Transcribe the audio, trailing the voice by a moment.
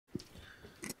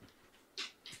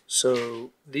So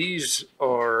these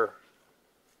are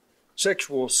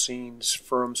sexual scenes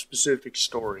from specific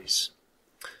stories.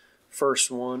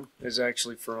 First one is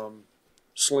actually from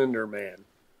Slender Man.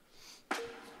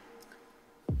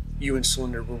 You and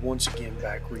Slender were once again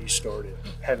back where you started,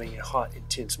 having a hot,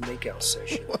 intense makeout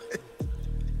session. What?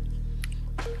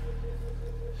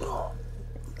 Oh.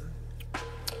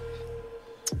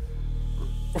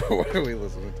 What are we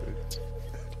listening to?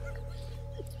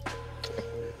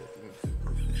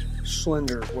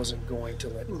 Slender wasn't going to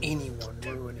let anyone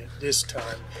ruin it this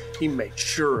time. He made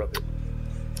sure of it.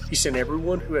 He sent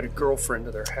everyone who had a girlfriend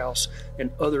to their house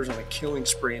and others on a killing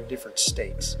spree in different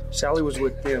states. Sally was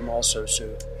with them also,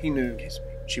 so he knew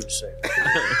she was safe.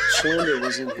 Slender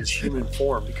was in his human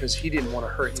form because he didn't want to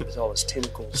hurt you with all his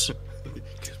tentacles.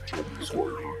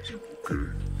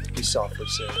 He softly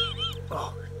said,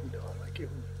 "Oh, no, like it."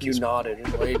 You nodded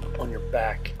and laid on your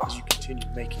back as you continued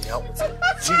making out with him.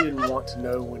 You didn't want to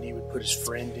know when he would put his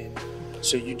friend in,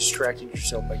 so you distracted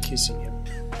yourself by kissing him.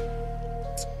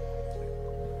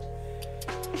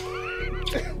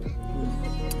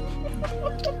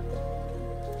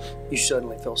 You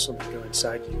suddenly felt something go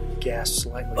inside you and gasped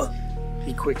slightly.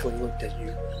 He quickly looked at you.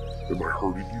 Am I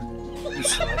hurting you? You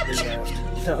slightly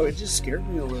laughed. No, it just scared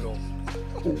me a little.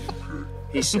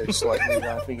 He said, slightly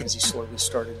laughing as he slowly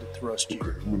started to thrust you.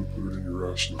 Okay, I'm gonna put it in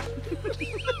your ass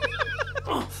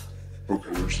now. Okay,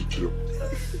 there's the tip.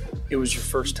 It was your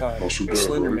first time.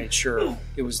 Slender made sure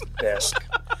it was the best.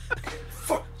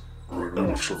 Fuck. Alright, I'm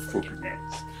gonna start fucking you.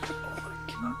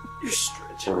 You're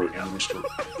stretching. Alright, I'm gonna start.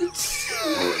 Alright,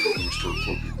 I'm gonna start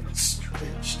fucking. It's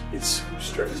stretched. It's so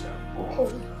stretched out. Oh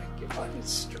my god,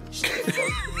 it's stretched.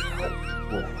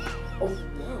 Oh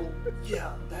no.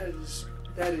 Yeah, that is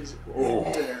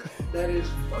there. That is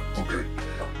fucking. Okay.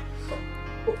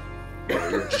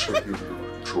 Alright, I just gotta get it under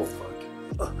control.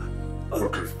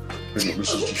 Okay. Hang on,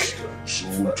 this is just a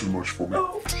little too much for me.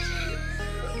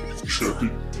 Just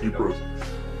gotta deep breath.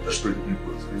 Just take a deep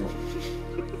breath. Hang on.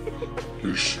 Get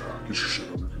your shit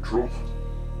under control.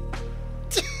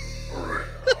 Alright.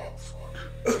 Oh, fuck.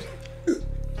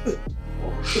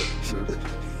 Oh, shit.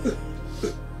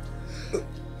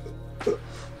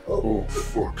 Oh,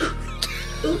 fuck.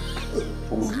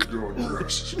 Oh my god, your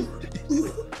ass is good.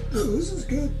 Oh, this is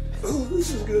good. Oh, this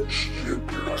is good. Shit, your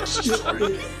ass is tight.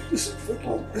 This is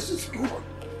fucking. This is good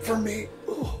for me.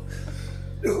 Oh,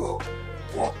 oh,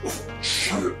 Fuck.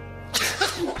 Shit.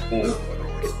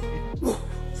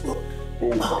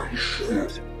 Oh my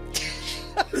shit.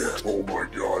 Oh my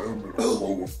god, I'm gonna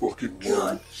blow a fucking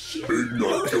load. Big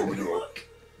nut coming up.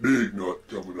 Big nut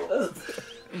coming up.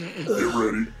 Get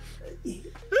ready.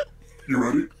 You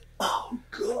ready? oh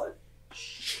god.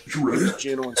 You ready?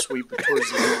 Gentle and sweet, but towards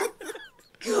the end,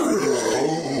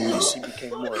 Oh, he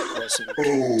became more aggressive and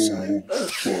inside. oh,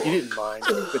 fuck. You didn't mind,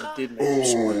 but it did make you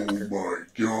sweat Oh after. my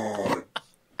god.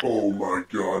 Oh my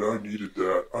god, I needed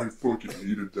that. I fucking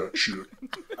needed that shit.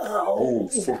 Oh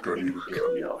fuck, I needed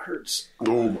that. Yeah, it hurts.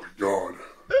 Oh my god.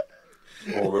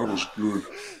 Oh, that was good.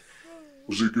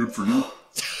 Was it good for you?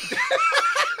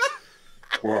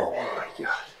 Wow. Oh my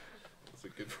god. Is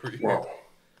it good for you? Wow.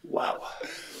 Wow.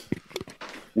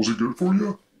 Was it good for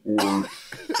you? Or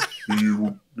do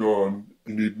you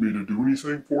need me to do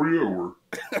anything for you? Or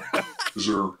is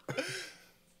there...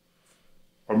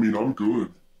 I mean, I'm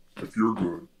good. If you're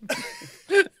good.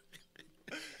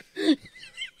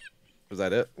 Was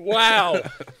that it? Wow.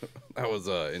 That was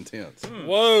intense.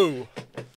 Whoa.